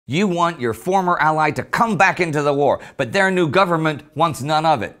You want your former ally to come back into the war, but their new government wants none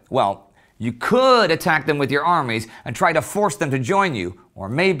of it. Well, you could attack them with your armies and try to force them to join you, or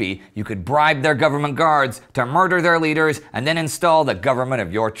maybe you could bribe their government guards to murder their leaders and then install the government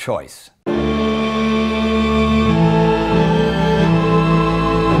of your choice.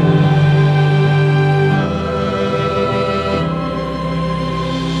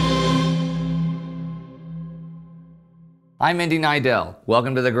 I'm Indy Nidell.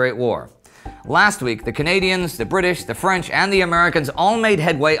 Welcome to the Great War. Last week, the Canadians, the British, the French, and the Americans all made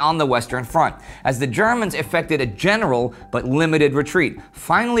headway on the Western Front, as the Germans effected a general but limited retreat,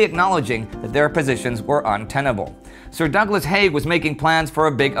 finally acknowledging that their positions were untenable. Sir Douglas Haig was making plans for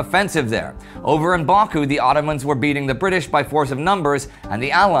a big offensive there. Over in Baku, the Ottomans were beating the British by force of numbers, and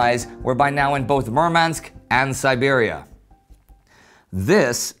the Allies were by now in both Murmansk and Siberia.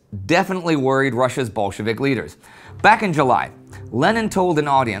 This definitely worried Russia's Bolshevik leaders. Back in July, Lenin told an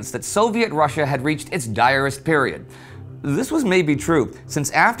audience that Soviet Russia had reached its direst period. This was maybe true, since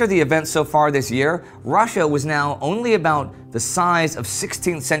after the events so far this year, Russia was now only about the size of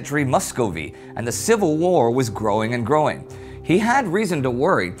 16th century Muscovy, and the civil war was growing and growing. He had reason to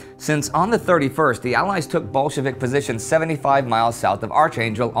worry, since on the 31st, the Allies took Bolshevik positions 75 miles south of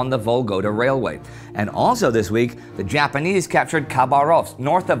Archangel on the Volgoda Railway. And also this week, the Japanese captured Khabarovsk,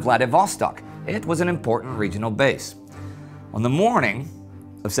 north of Vladivostok. It was an important regional base. On the morning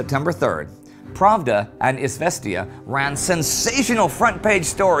of September 3rd, Pravda and Izvestia ran sensational front-page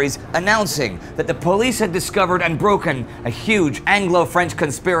stories announcing that the police had discovered and broken a huge Anglo-French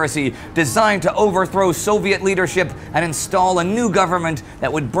conspiracy designed to overthrow Soviet leadership and install a new government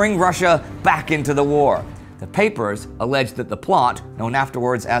that would bring Russia back into the war. The papers alleged that the plot, known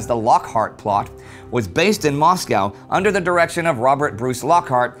afterwards as the Lockhart plot, was based in Moscow under the direction of Robert Bruce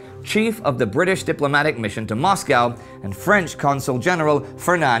Lockhart, chief of the British diplomatic mission to Moscow, and French Consul General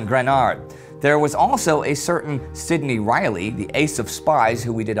Fernand Grenard. There was also a certain Sidney Riley, the ace of spies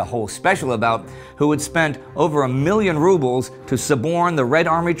who we did a whole special about, who had spent over 1 million rubles to suborn the Red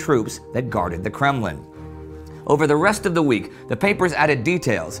Army troops that guarded the Kremlin. Over the rest of the week, the papers added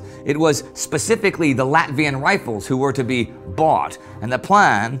details. It was specifically the Latvian rifles who were to be bought, and the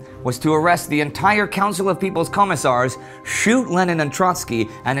plan was to arrest the entire Council of People's Commissars, shoot Lenin and Trotsky,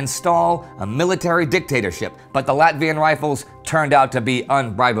 and install a military dictatorship. But the Latvian rifles turned out to be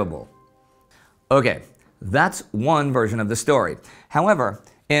unbribable. Okay, that's one version of the story. However,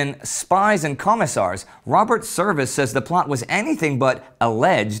 in Spies and Commissars, Robert Service says the plot was anything but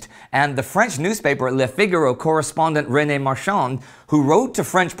alleged, and the French newspaper Le Figaro correspondent René Marchand, who wrote to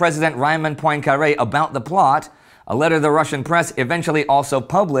French President Raymond Poincaré about the plot, a letter the Russian press eventually also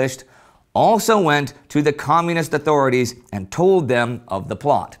published, also went to the communist authorities and told them of the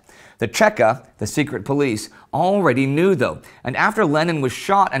plot. The Tscheka, the secret police, already knew though, and after Lenin was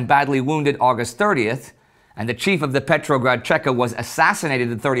shot and badly wounded August 30th, and the chief of the Petrograd Tscheka was assassinated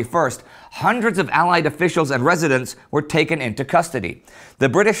the 31st, hundreds of Allied officials and residents were taken into custody. The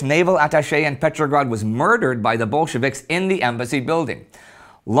British naval attaché in Petrograd was murdered by the Bolsheviks in the embassy building.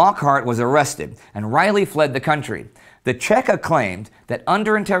 Lockhart was arrested, and Riley fled the country. The Tscheka claimed that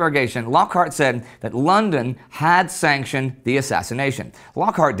under interrogation, Lockhart said that London had sanctioned the assassination.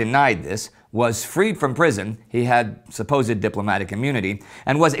 Lockhart denied this, was freed from prison, he had supposed diplomatic immunity,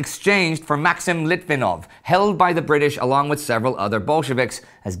 and was exchanged for Maxim Litvinov, held by the British along with several other Bolsheviks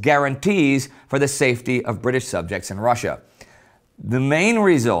as guarantees for the safety of British subjects in Russia. The main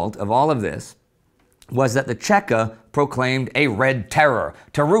result of all of this was that the Tscheka proclaimed a Red Terror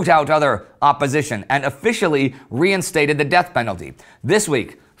to root out other opposition and officially reinstated the death penalty. This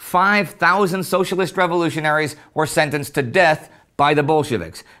week, 5,000 socialist revolutionaries were sentenced to death by the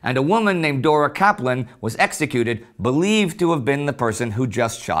Bolsheviks, and a woman named Dora Kaplan was executed, believed to have been the person who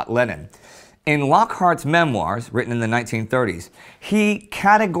just shot Lenin. In Lockhart's memoirs, written in the 1930s, he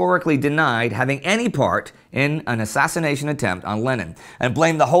categorically denied having any part in an assassination attempt on Lenin and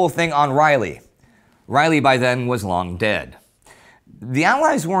blamed the whole thing on Riley. Riley by then was long dead. The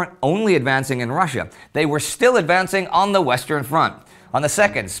Allies weren't only advancing in Russia, they were still advancing on the Western Front. On the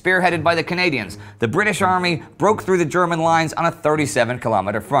 2nd, spearheaded by the Canadians, the British Army broke through the German lines on a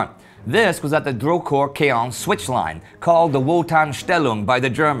 37-kilometer front. This was at the Drocourt-Quéant switch line, called the Wotan-Stellung by the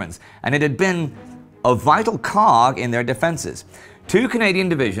Germans, and it had been a vital cog in their defenses. 2 Canadian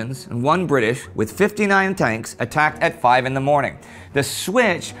divisions and 1 British, with 59 tanks, attacked at 5 in the morning. The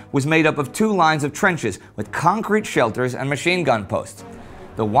switch was made up of 2 lines of trenches with concrete shelters and machine gun posts.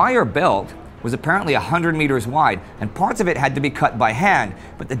 The wire belt was apparently 100 meters wide, and parts of it had to be cut by hand,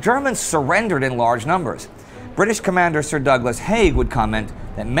 but the Germans surrendered in large numbers. British commander Sir Douglas Haig would comment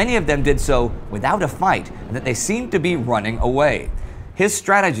that many of them did so without a fight, and that they seemed to be running away. His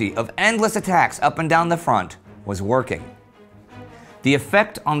strategy of endless attacks up and down the front was working. The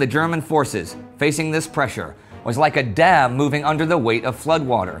effect on the German forces facing this pressure was like a dam moving under the weight of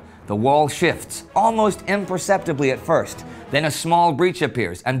floodwater. The wall shifts, almost imperceptibly at first, then a small breach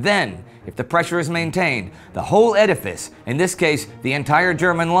appears, and then, if the pressure is maintained, the whole edifice, in this case the entire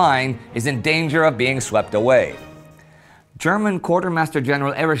German line, is in danger of being swept away. German Quartermaster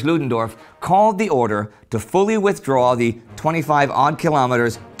General Erich Ludendorff called the order to fully withdraw the 25-odd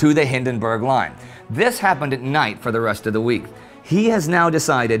kilometers to the Hindenburg Line. This happened at night for the rest of the week. He has now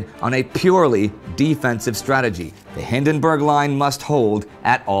decided on a purely defensive strategy. The Hindenburg Line must hold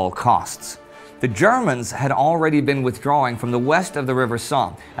at all costs. The Germans had already been withdrawing from the west of the River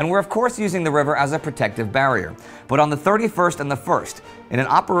Somme, and were of course using the river as a protective barrier. But on the 31st and the 1st, in an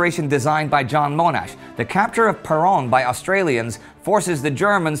operation designed by John Monash, the capture of Peronne by Australians forces the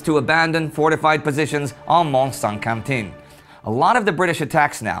Germans to abandon fortified positions on Mont Saint-Quentin. A lot of the British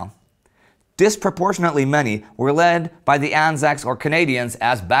attacks now, disproportionately many, were led by the Anzacs or Canadians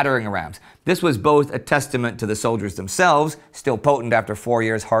as battering rams. This was both a testament to the soldiers themselves, still potent after 4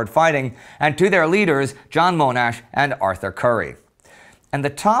 years hard fighting, and to their leaders, John Monash and Arthur Currie. And the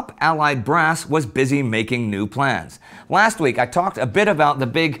top Allied brass was busy making new plans. Last week I talked a bit about the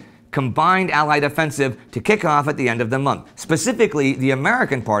big combined Allied offensive to kick off at the end of the month, specifically the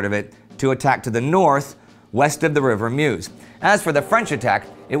American part of it to attack to the north, west of the River Meuse. As for the French attack,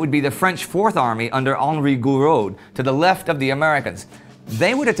 it would be the French Fourth Army under Henri Gouraud to the left of the Americans.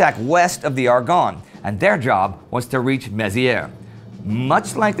 They would attack west of the Argonne, and their job was to reach Mézières.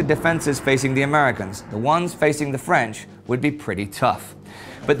 Much like the defenses facing the Americans, the ones facing the French would be pretty tough.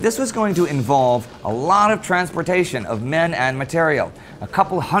 But this was going to involve a lot of transportation of men and material. A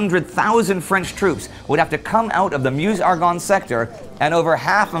couple 100,000 French troops would have to come out of the Meuse-Argonne sector and over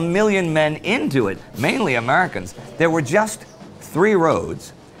 500,000 men into it, mainly Americans. There were just 3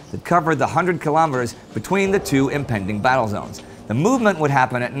 roads that covered the 100 kilometers between the two impending battle zones. The movement would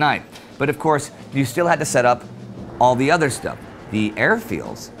happen at night, but of course you still had to set up all the other stuff. The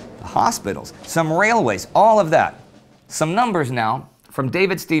airfields, the hospitals, some railways, all of that. Some numbers now from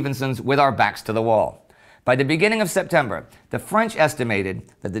David Stevenson's With Our Backs to the Wall. By the beginning of September, the French estimated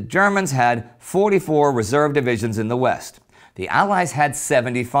that the Germans had 44 reserve divisions in the west. The Allies had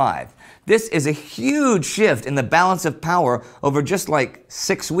 75. This is a huge shift in the balance of power over just like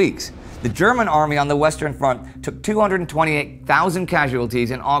 6 weeks. The German army on the Western Front took 228,000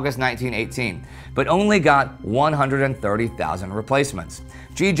 casualties in August 1918, but only got 130,000 replacements.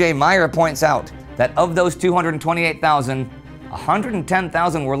 G.J. Meyer points out that of those 228,000,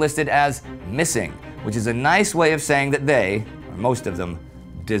 110,000 were listed as missing, which is a nice way of saying that they, or most of them,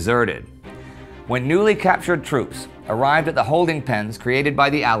 deserted. When newly captured troops arrived at the holding pens created by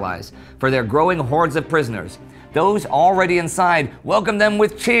the Allies for their growing hordes of prisoners, those already inside welcomed them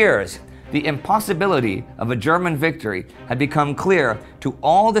with cheers. The impossibility of a German victory had become clear to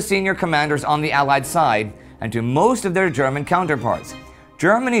all the senior commanders on the Allied side and to most of their German counterparts.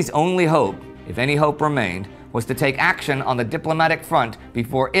 Germany's only hope, if any hope remained, was to take action on the diplomatic front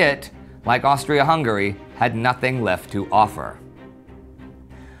before it, like Austria-Hungary, had nothing left to offer.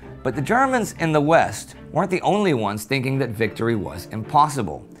 But the Germans in the West weren't the only ones thinking that victory was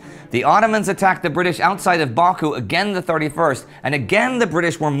impossible. The Ottomans attacked the British outside of Baku again the 31st, and again the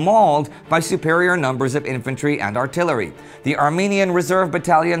British were mauled by superior numbers of infantry and artillery. The Armenian reserve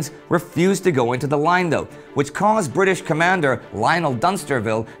battalions refused to go into the line though, which caused British commander Lionel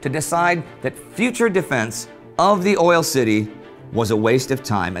Dunsterville to decide that future defense of the oil city was a waste of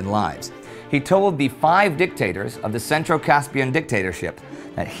time and lives. He told the 5 dictators of the Centro-Caspian dictatorship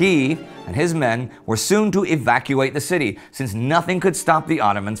that he and his men were soon to evacuate the city, since nothing could stop the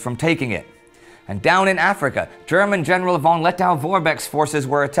Ottomans from taking it. And down in Africa, German General von Lettow-Vorbeck's forces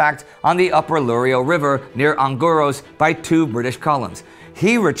were attacked on the upper Lurio River near Anguros by 2 British columns.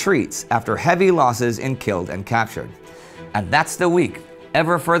 He retreats after heavy losses in killed and captured. And that's the week.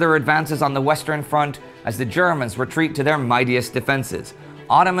 Ever further advances on the Western Front as the Germans retreat to their mightiest defenses.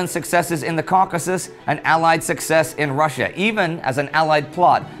 Ottoman successes in the Caucasus and Allied success in Russia, even as an Allied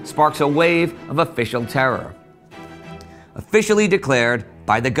plot sparks a wave of official terror. Officially declared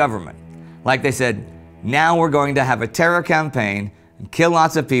by the government. Like they said, now we're going to have a terror campaign and kill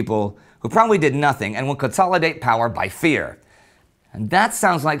lots of people who probably did nothing and will consolidate power by fear. And that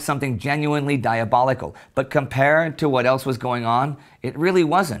sounds like something genuinely diabolical, but compared to what else was going on, it really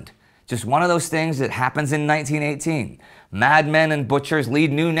wasn't. Just one of those things that happens in 1918. Madmen and butchers lead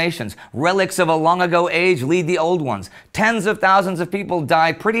new nations. Relics of a long ago age lead the old ones. Tens of thousands of people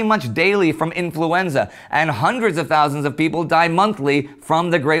die pretty much daily from influenza, and hundreds of thousands of people die monthly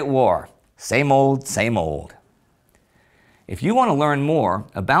from the Great War. Same old, same old. If you want to learn more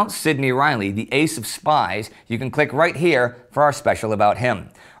about Sidney Riley, the ace of spies, you can click right here for our special about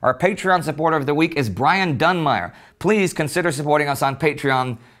him. Our Patreon supporter of the week is Brian Dunmeyer. Please consider supporting us on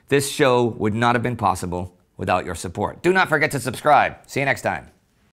Patreon. This show would not have been possible without your support. Do not forget to subscribe. See you next time.